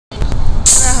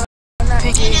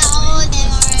Pinky.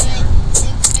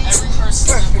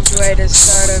 Perfect way to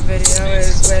start a video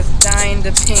is with dying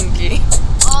to Pinky.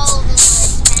 All of them are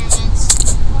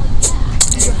experiments.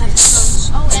 You have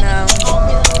headphones. No.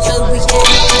 So we can.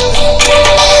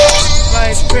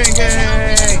 Vice Pinky!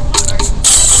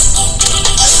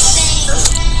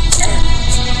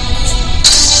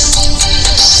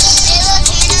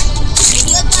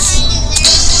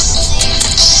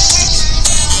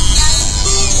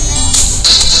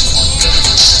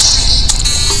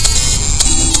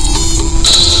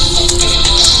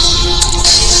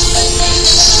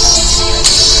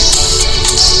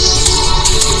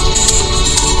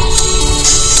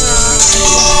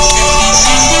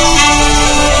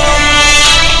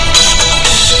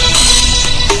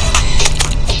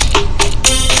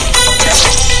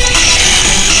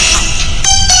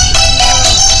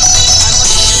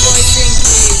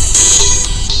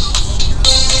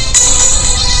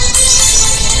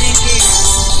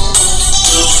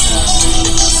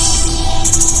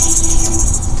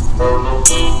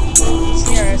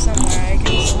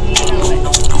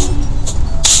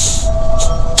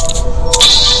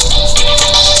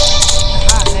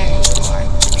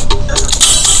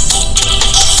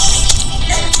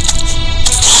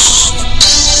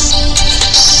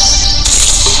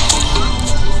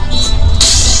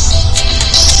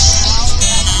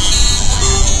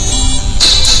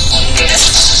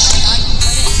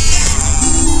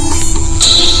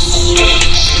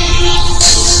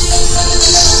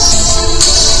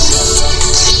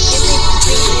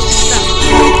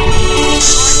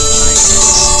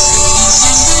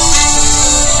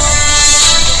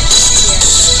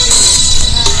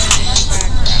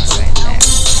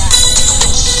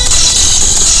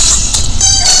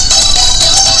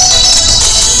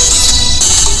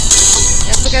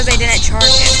 Because they didn't charge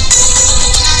it.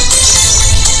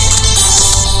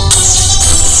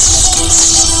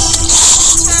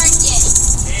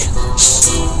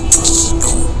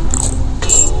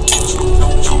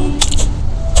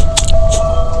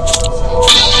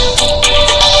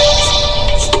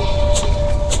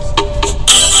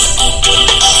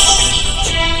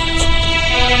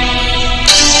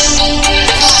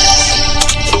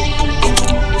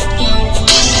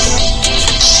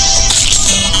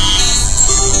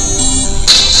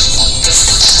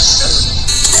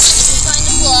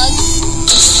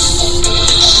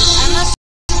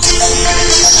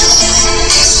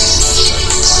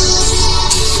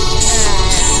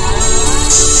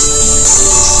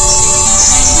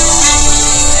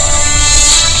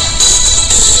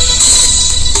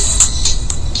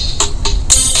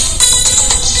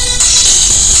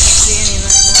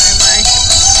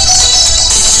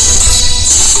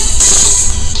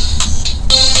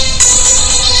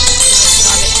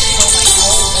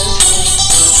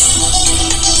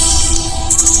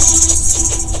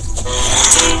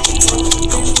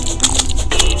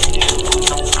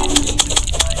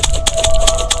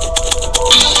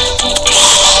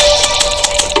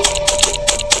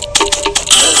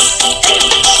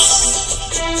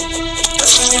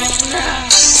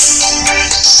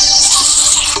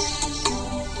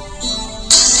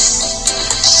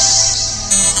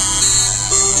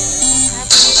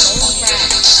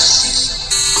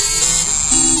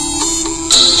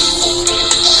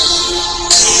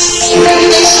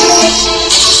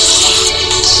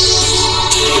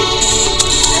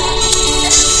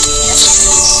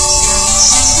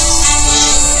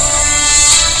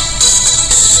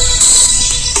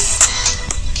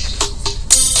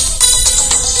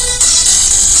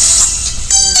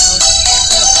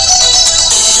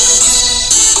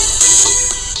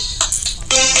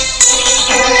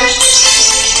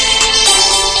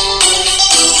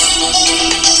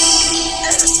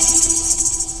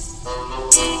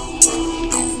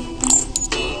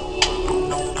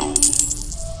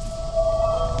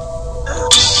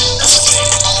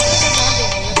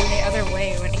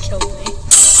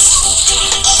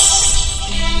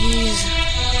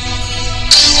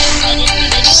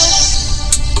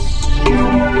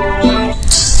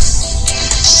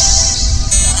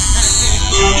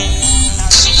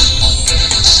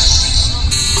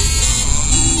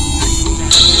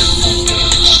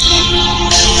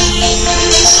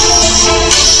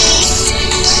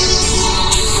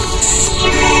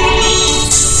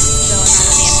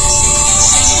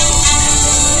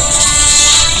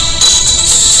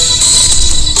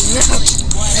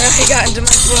 He got into my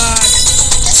box.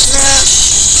 No.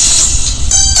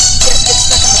 Yes, get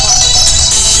stuck in the box.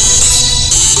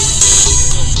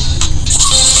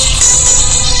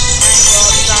 And we're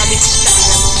all zombies stuck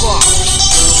in the box.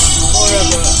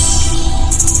 Forever.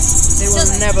 They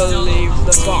will never leave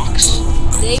the box.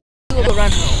 They will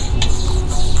run home.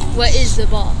 What is the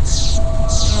box?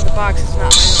 No, the box is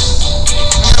not my home.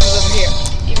 My home is over here.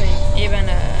 Even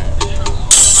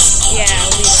yeah,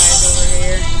 Levi's over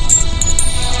here.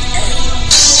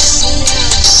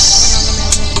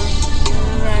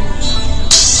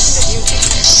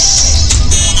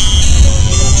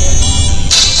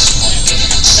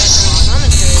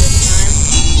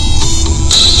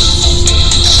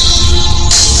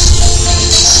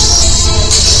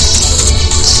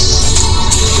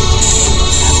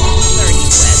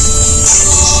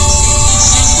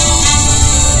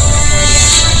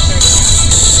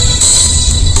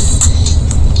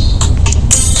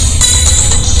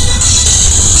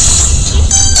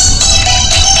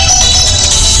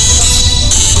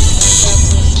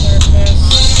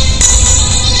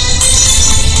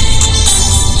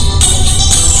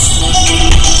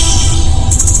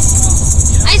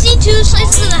 Two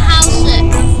slices of the house.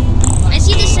 I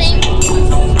see the same.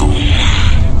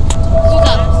 Look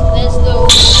up. There's the.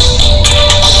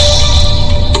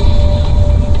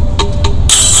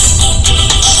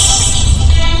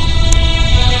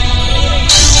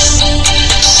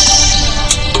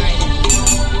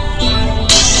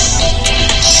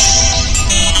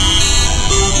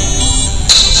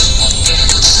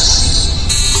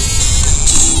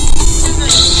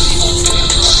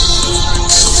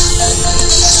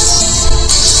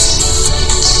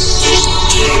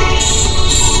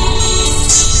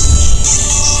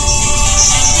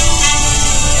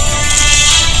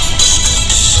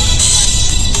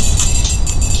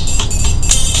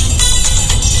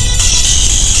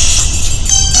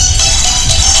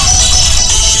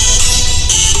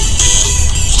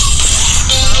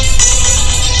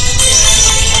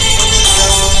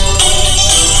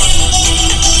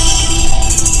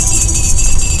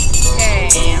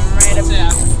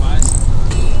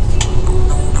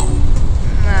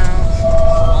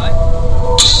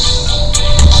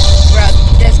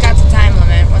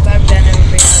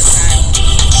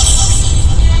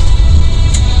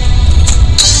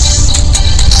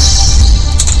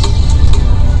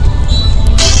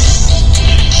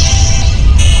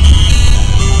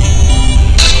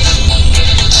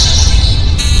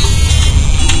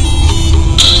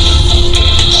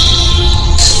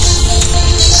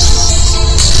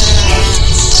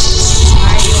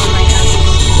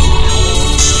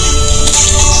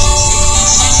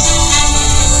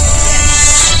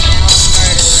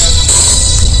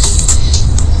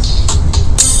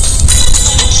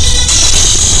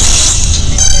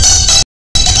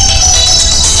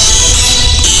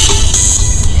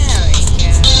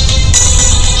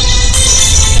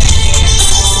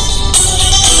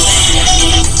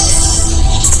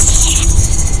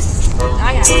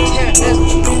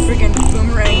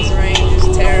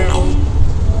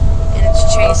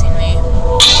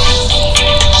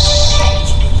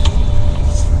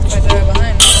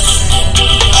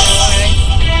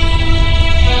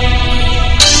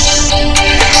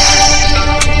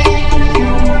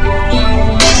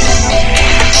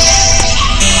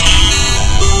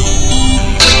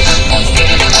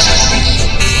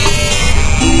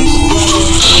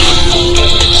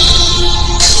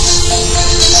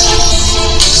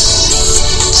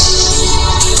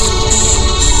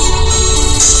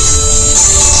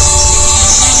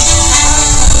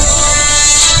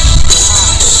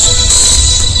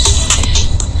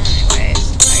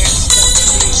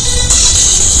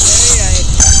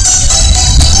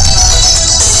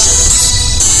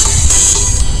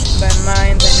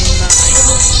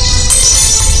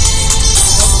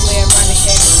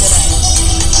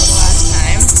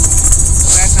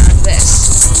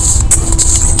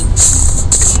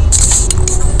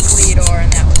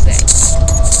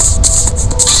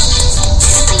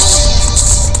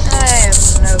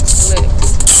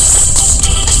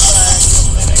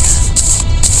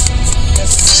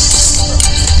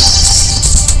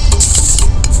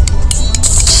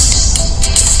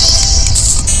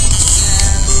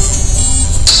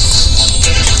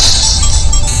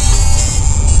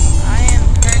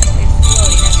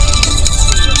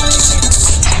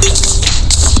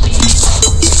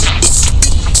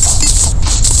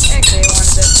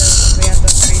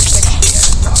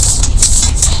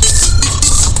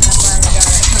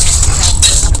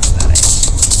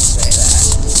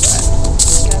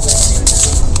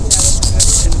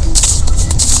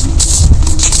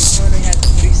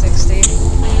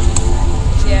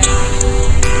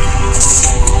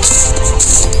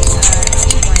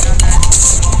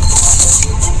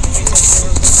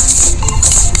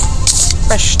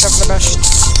 best of the best.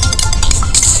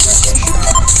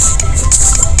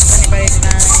 Anybody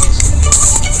denies.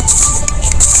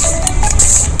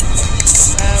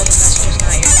 Well, the message was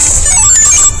not your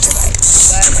goodbye.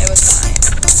 But it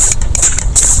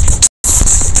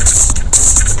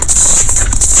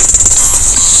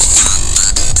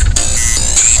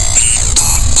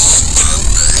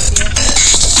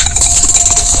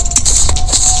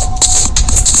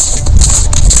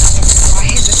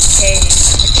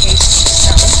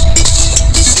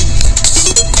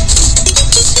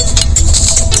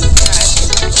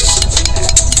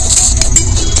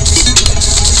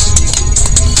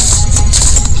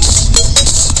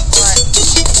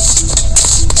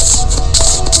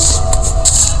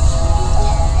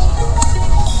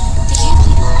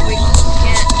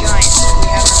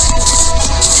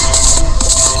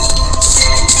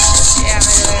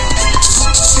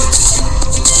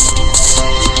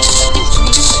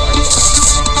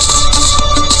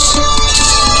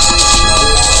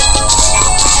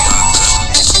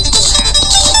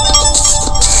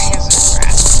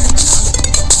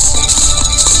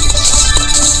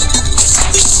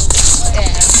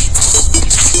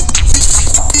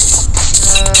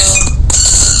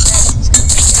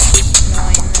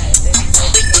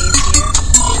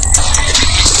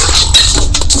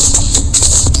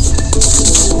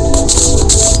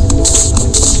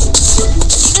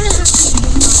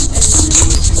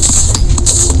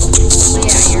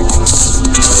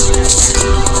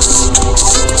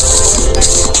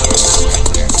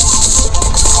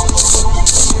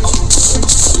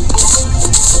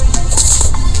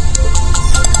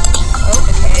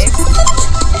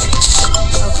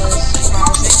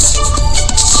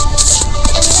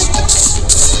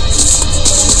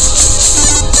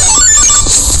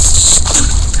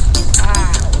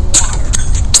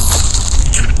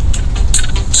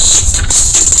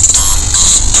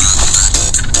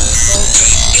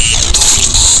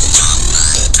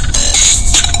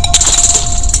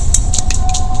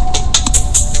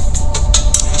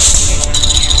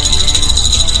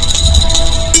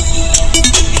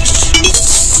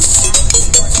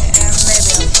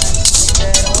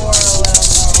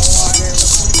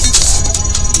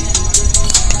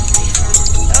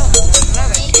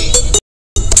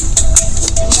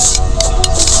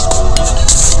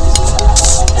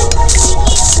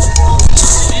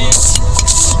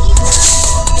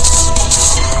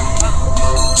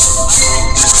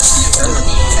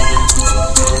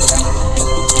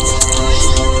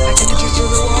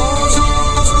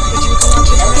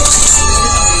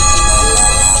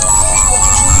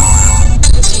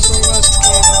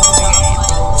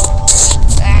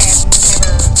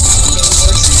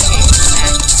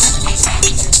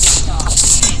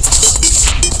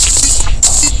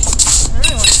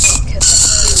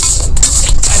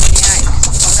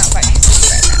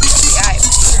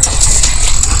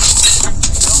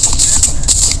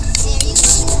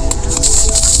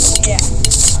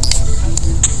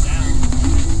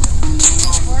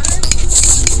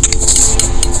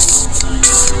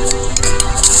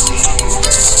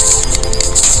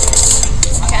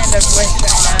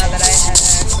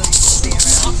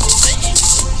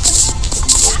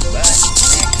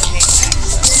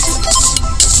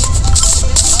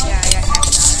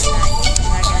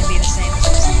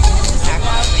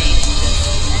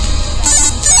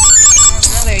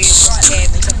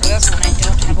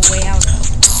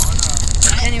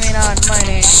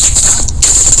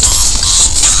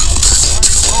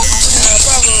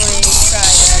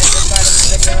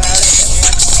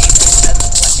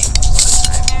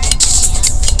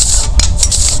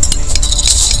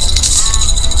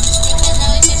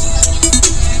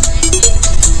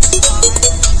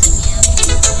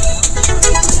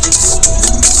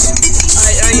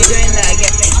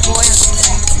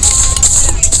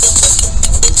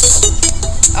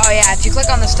you click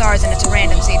on the stars and it's a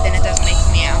random seed, then it doesn't make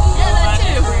me out. Yeah,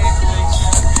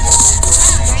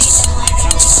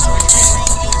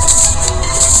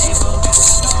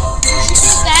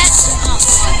 that too.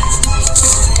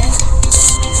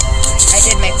 I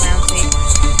did make my own seed.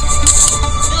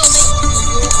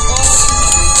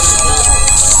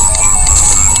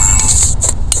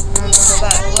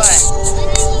 What?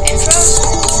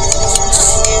 Intros?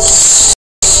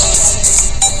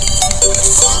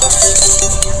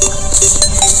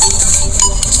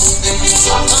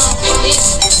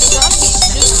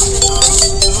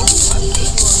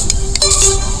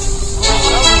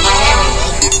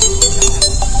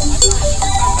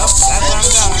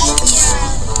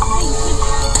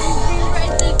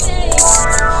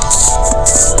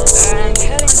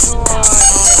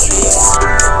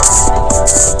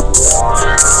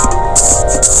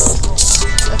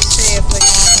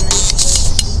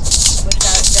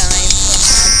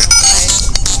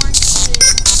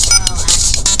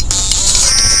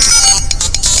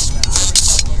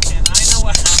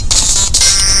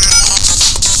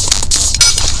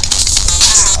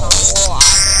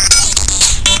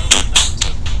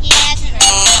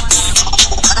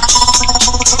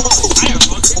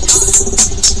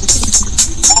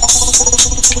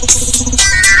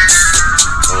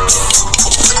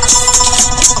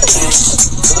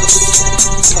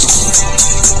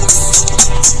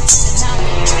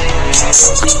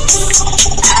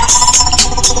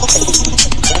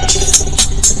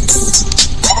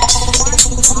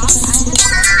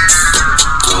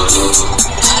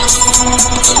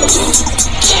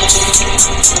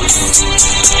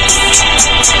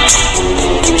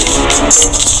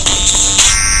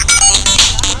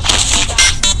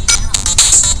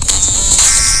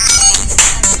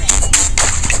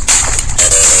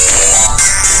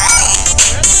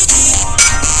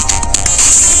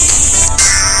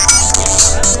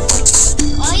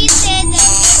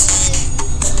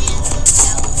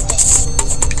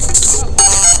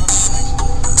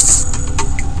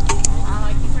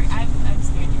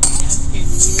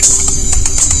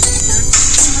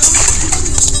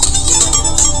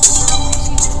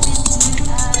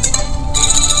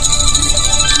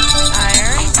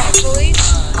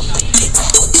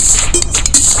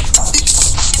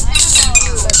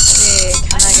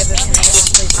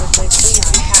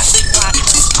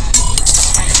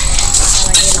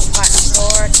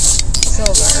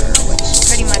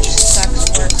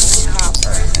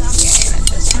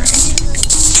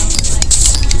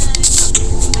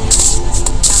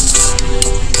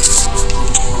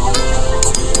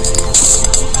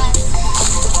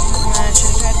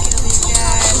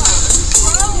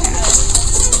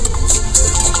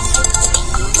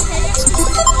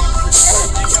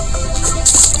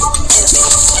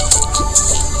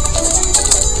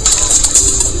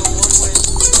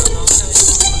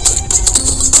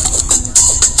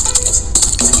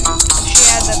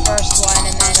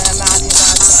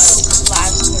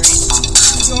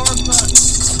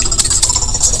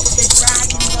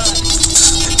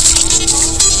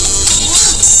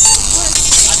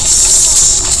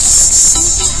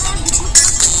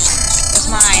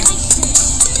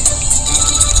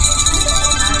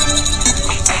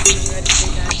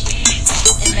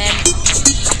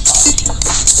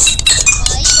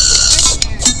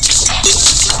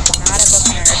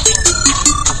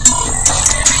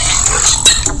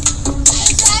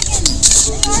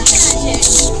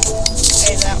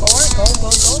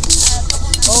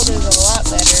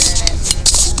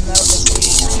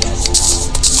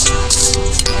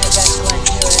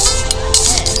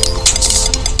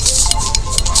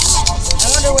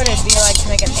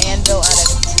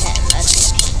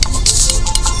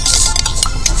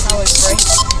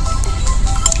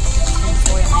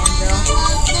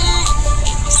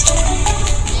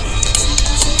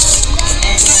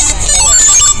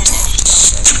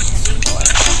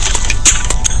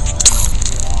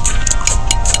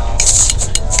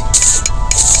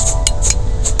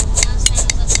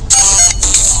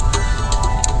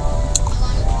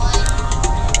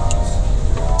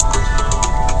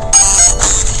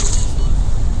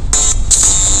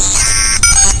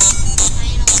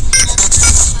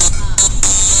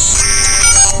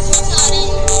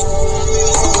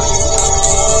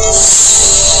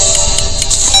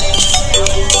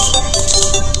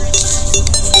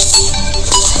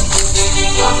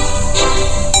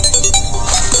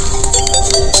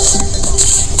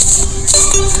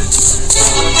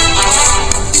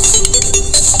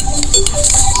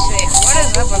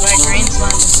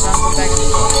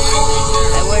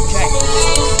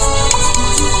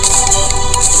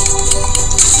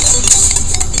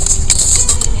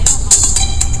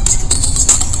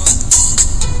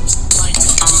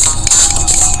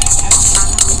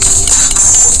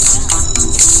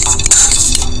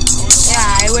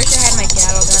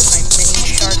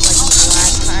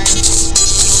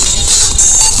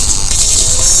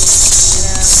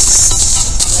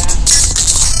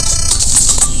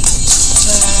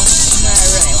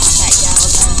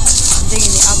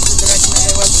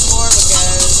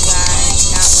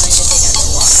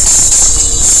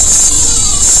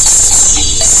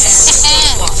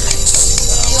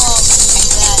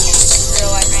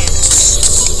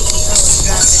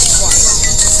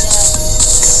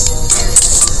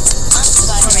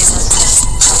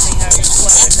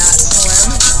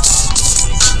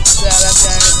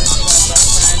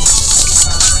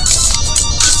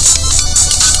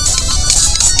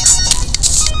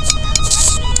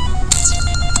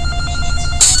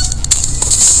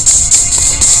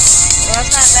 Well,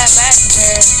 that's not that bad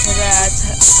compared to the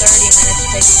 30 minutes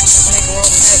it takes to make a world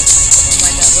of notes.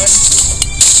 Like that would.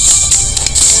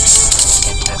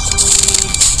 Get this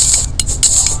weed.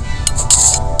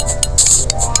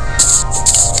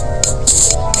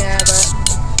 Yeah, but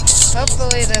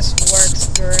hopefully this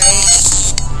works great.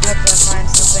 Hopefully I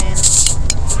find something.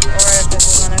 Or if this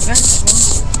is uneventful.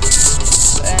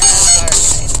 Then it's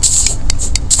alright.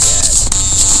 Yeah.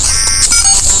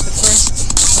 The first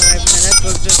 5 minutes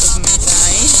was just of me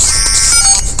dying.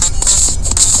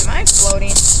 Am I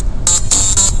floating? Okay,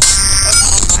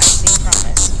 I see,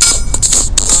 promise.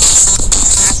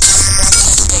 That's not the best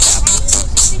mistake up.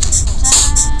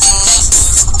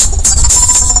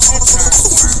 It's not a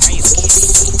worm, are you kidding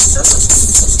me? It's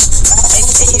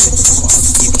a huge worm.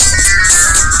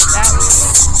 That was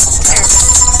terrible.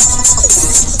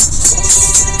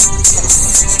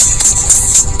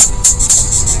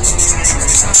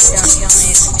 Oh, don't kill me,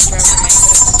 it's forever make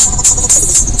this.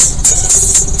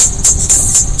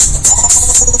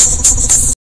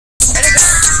 Where'd it go?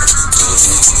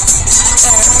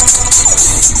 There. Oh,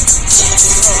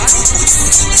 what?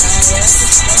 Yeah, still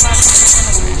have to finish.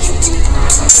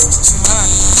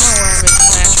 No worm is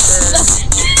match for...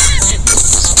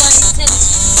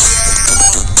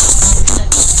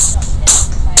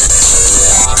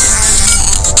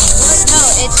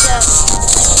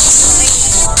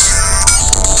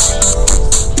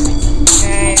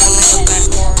 Okay, I'll make that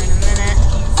more in a minute.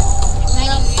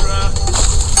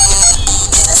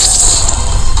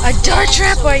 A dart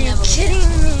trap? Are you kidding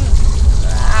me?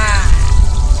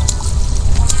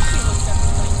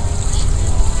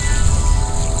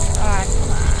 Come on.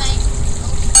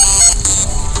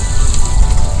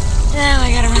 Now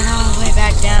I gotta run all the way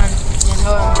back down and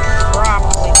hope I'm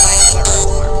properly fighting the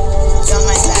reservoir. Don't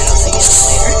mind that, I'll dig it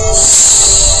later.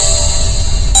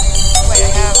 Wait, I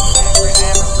have a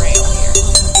rail here.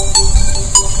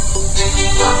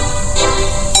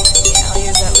 Yeah, I'll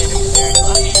use that later because I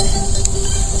already left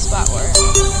the spot where...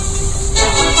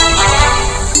 Come on.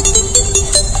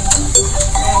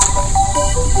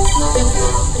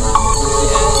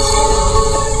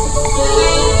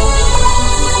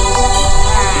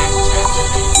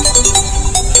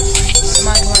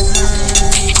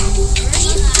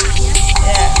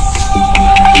 Yeah.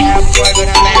 Now before I go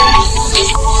down there.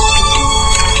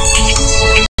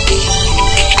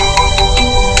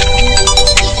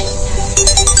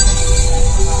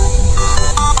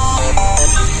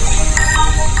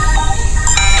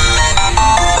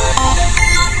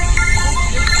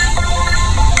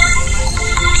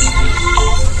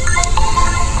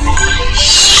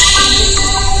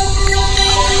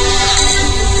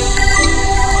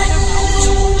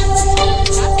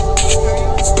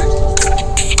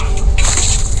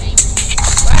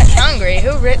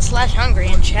 Who writ /hungry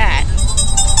in chat?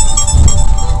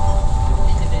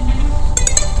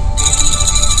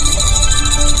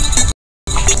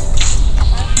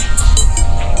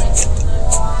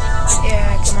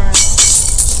 Yeah, come on.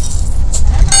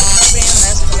 There's nobody in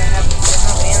this because there's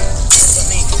nobody in this but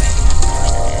me because I have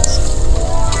no minutes.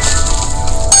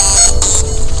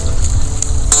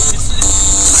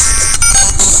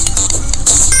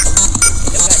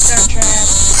 Get that dart trap.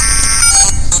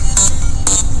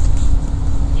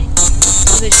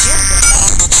 The gym.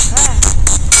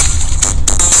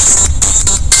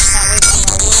 Not wasting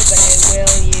my wood, but I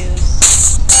will use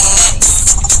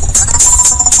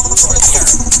or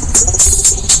dirt.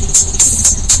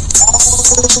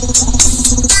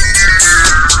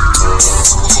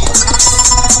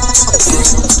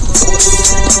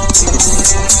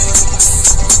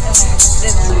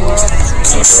 This world's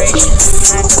generation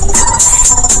kind of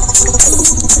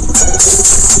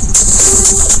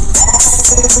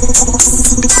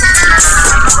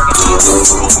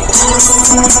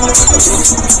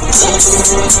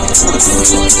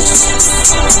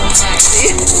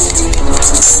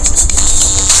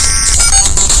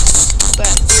but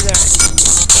these are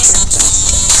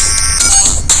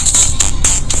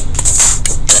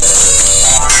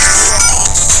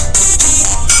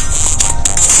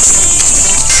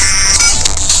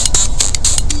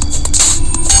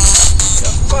go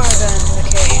farther into the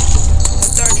cave. The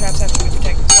dart traps have to be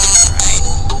protected. Right.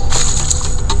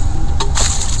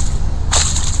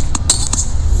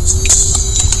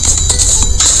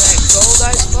 Gold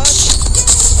ice block?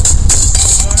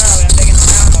 I don't know, but I'm digging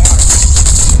around the water.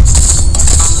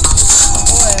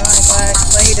 Boy, I'm only glad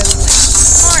clay doesn't like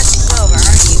smart silver,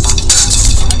 aren't you?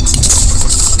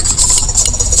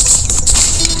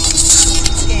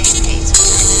 This game hates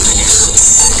me right now.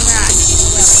 I'm not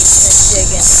willing to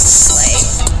dig into clay.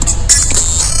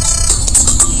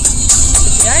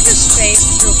 Did I just phase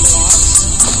through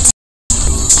blocks?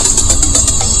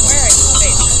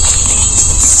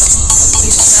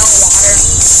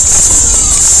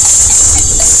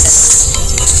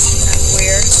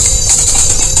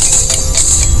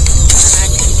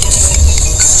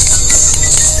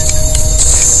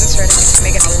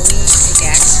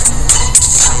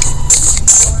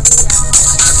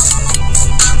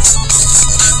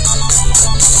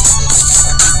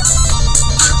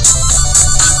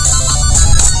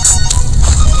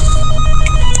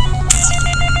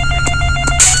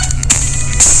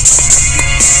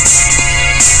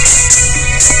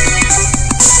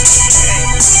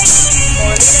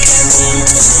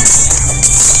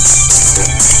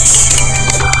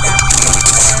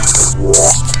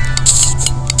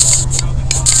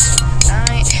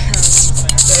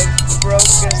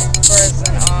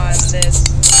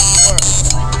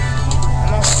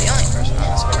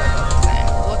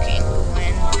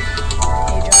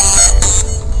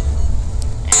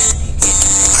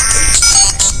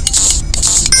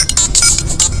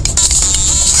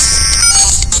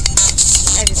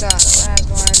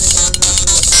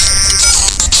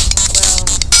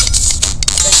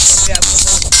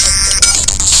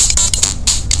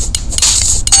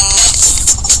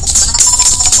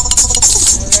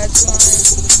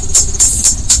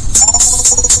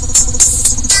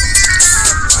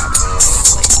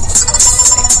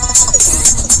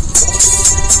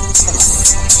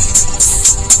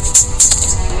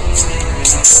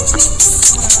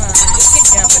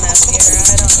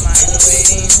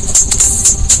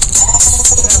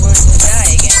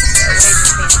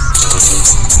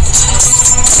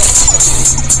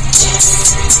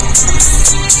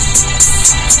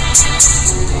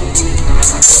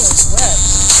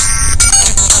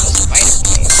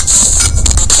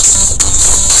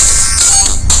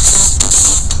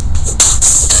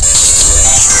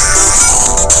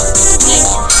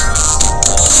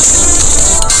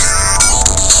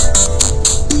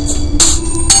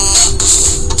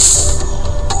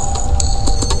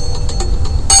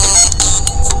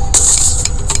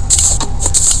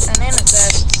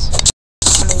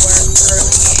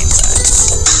 early game, but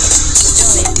we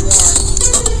still need more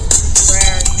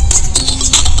rare.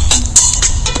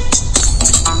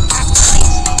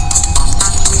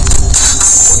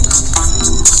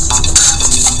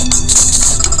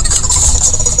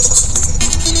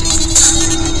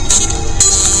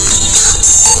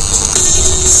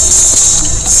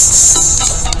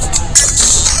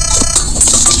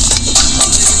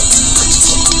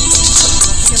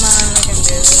 Come on, we can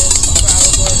do this.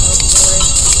 Probably, hopefully.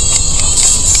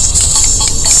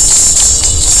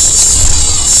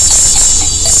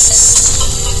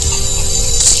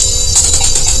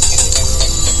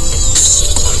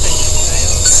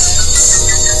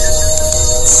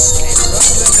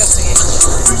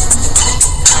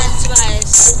 That's why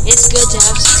it's good to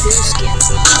have two skins.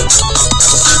 Oh wait,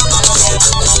 so why don't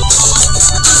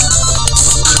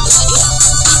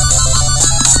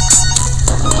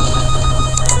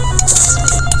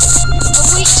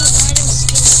skins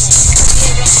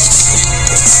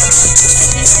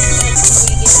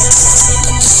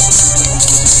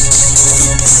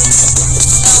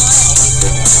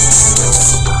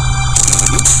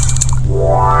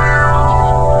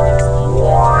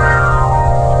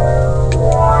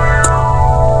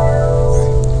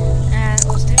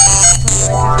Let's take there.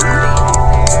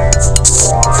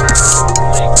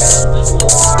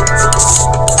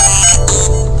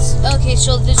 Okay,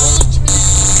 so there's only two.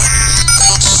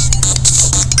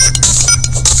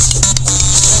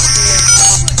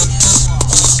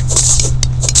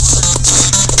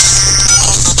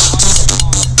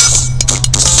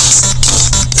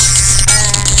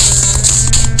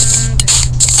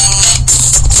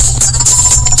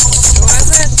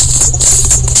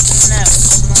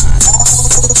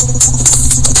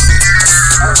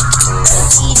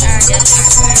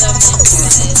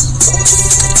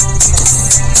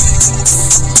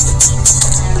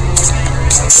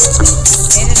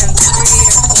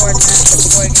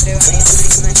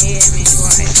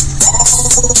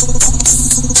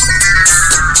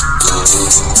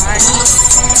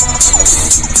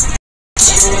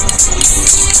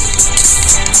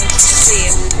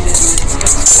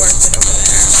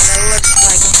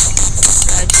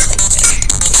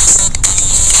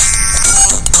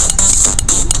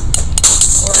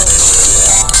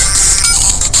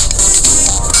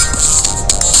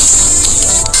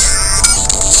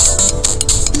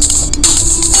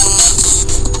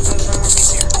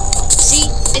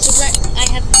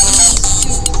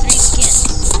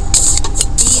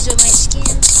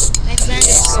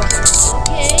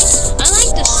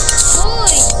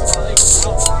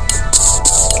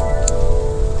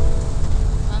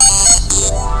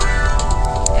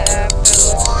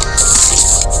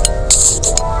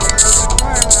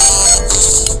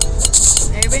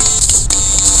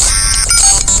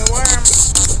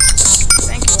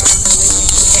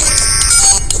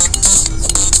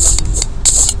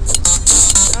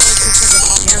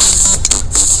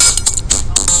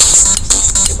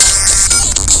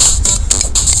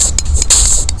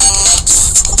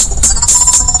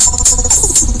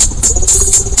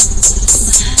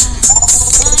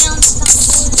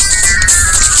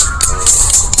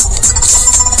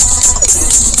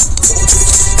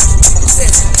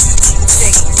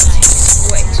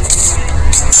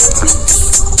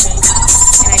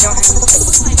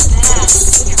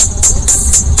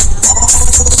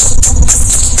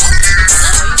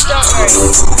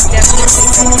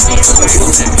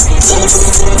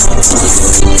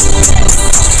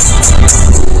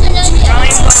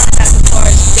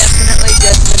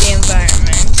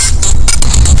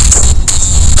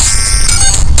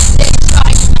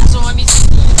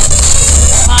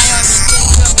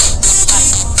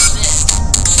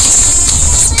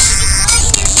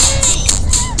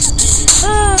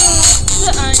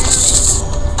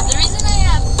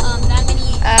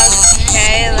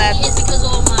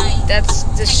 That's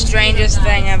the strangest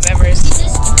thing I've ever seen.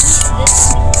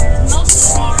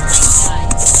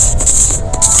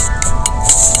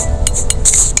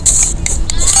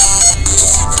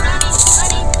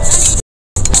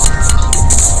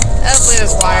 Hopefully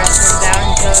this water comes out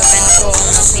until eventual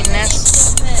nothingness.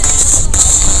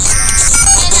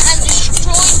 And I'm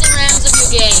destroying the RAMs of your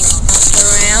game. The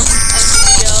RAM?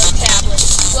 Of your tablet.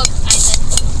 Look, I said.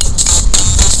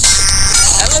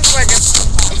 That looks like a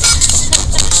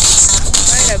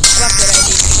bucket I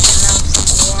need to dump some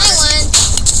water. I won.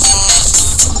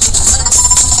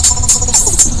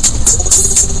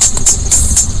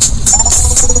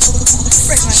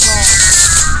 Break my phone.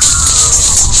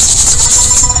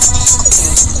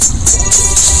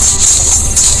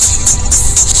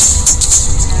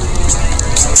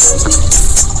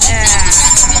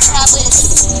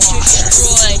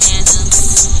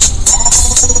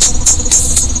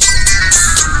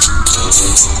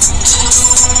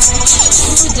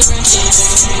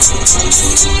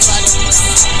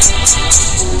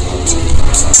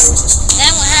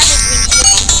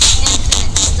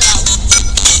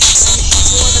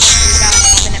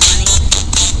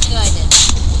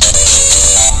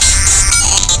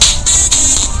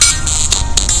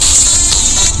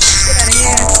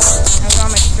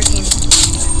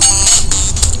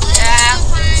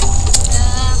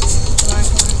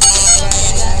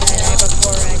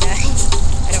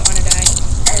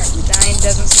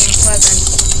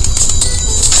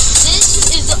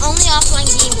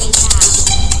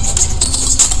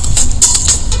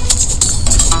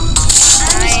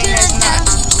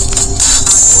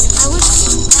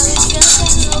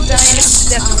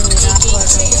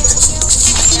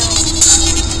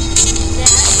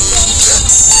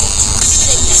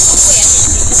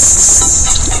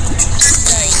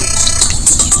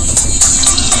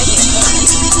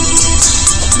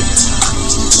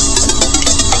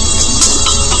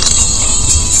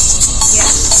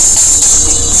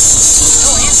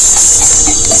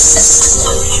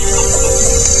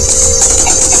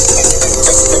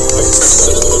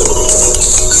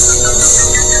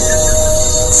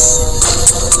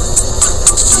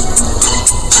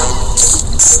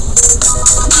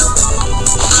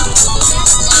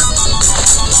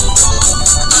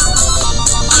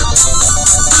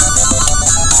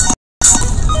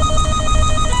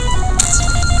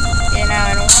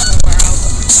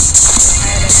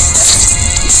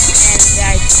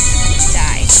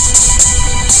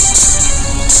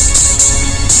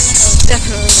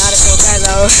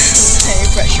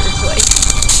 a pressure plate.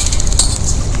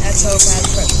 Let's hope it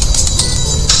has pressure